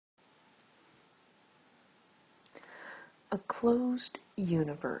A closed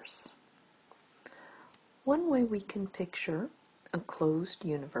universe. One way we can picture a closed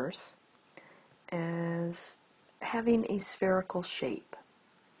universe as having a spherical shape.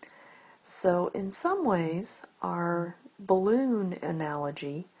 So in some ways, our balloon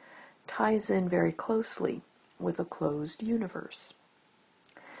analogy ties in very closely with a closed universe.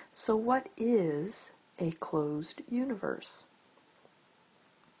 So what is a closed universe?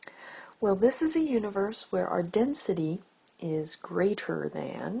 Well, this is a universe where our density is greater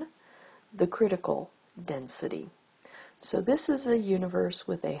than the critical density. So this is a universe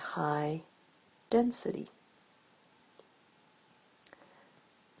with a high density.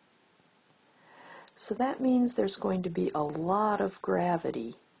 So that means there's going to be a lot of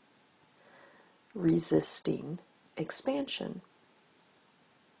gravity resisting expansion.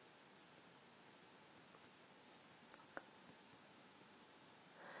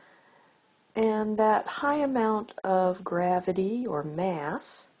 And that high amount of gravity or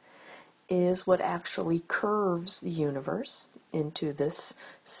mass is what actually curves the universe into this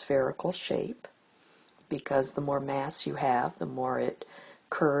spherical shape, because the more mass you have, the more it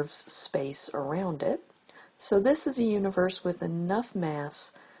curves space around it. So this is a universe with enough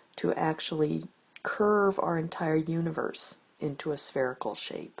mass to actually curve our entire universe into a spherical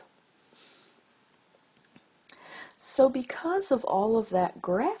shape. So because of all of that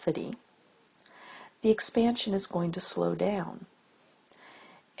gravity, the expansion is going to slow down.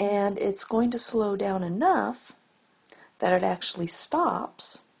 And it's going to slow down enough that it actually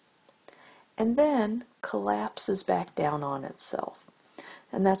stops and then collapses back down on itself.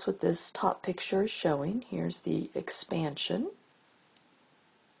 And that's what this top picture is showing. Here's the expansion.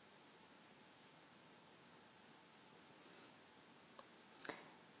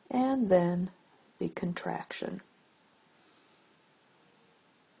 And then the contraction.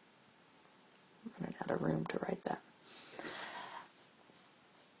 I'm running out of room to write that.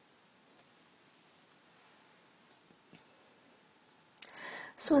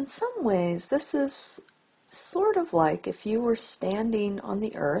 So in some ways, this is sort of like if you were standing on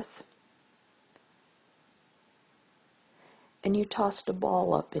the earth and you tossed a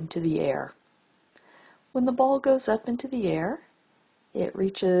ball up into the air. When the ball goes up into the air, it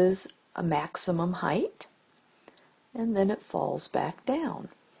reaches a maximum height and then it falls back down.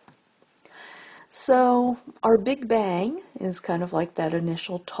 So our Big Bang is kind of like that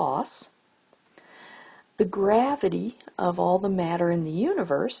initial toss. The gravity of all the matter in the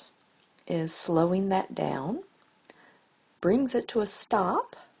universe is slowing that down, brings it to a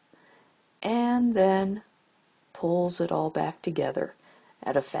stop, and then pulls it all back together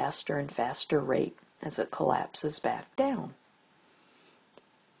at a faster and faster rate as it collapses back down.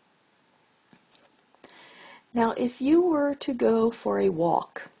 Now, if you were to go for a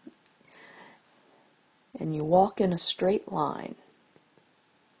walk, and you walk in a straight line,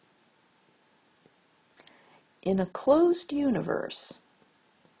 in a closed universe,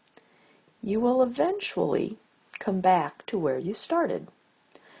 you will eventually come back to where you started.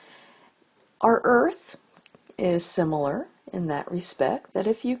 Our Earth is similar in that respect, that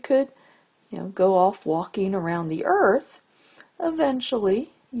if you could, go off walking around the Earth,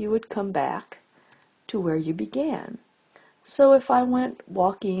 eventually you would come back to where you began. So if I went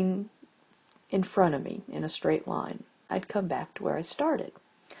walking in front of me in a straight line, I'd come back to where I started.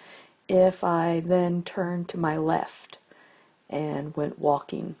 If I then turned to my left and went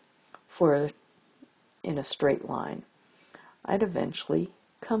walking in a straight line, I'd eventually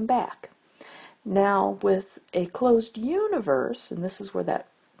come back. Now, with a closed universe, and this is where that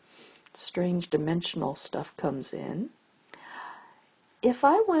strange dimensional stuff comes in, if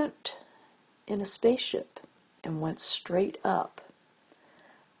I went in a spaceship and went straight up,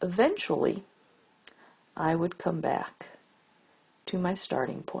 eventually I would come back to my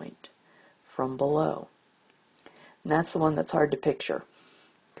starting point from below. And that's the one that's hard to picture,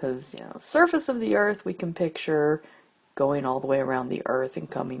 because surface of the Earth we can picture going all the way around the Earth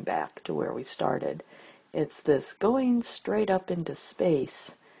and coming back to where we started. It's this going straight up into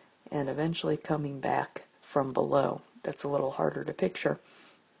space and eventually coming back from below that's a little harder to picture.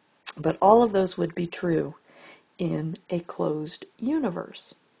 But all of those would be true in a closed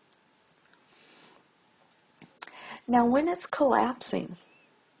universe. Now, when it's collapsing,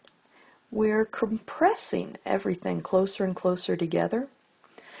 we're compressing everything closer and closer together.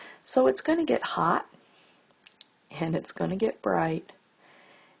 So it's going to get hot, and it's going to get bright,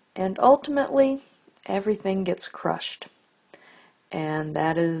 and ultimately everything gets crushed. And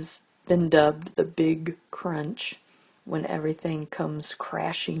that has been dubbed the Big Crunch, when everything comes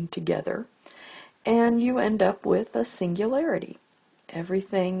crashing together. And you end up with a singularity.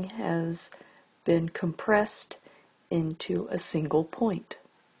 Everything has been compressed into a single point.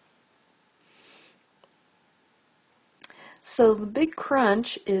 So the Big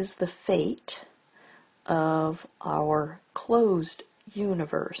Crunch is the fate of our closed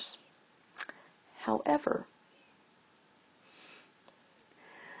universe. However,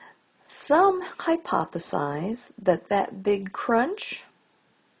 some hypothesize that that Big Crunch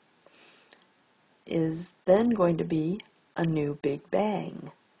is then going to be a new Big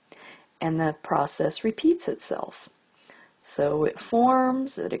Bang, and that process repeats itself. So it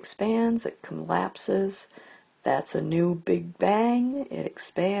forms, it expands, it collapses. That's a new Big Bang. It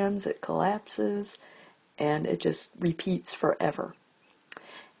expands, it collapses, and it just repeats forever.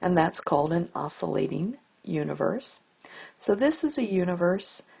 And that's called an oscillating universe. So this is a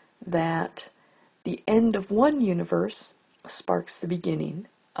universe that the end of one universe sparks the beginning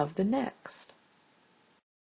of the next.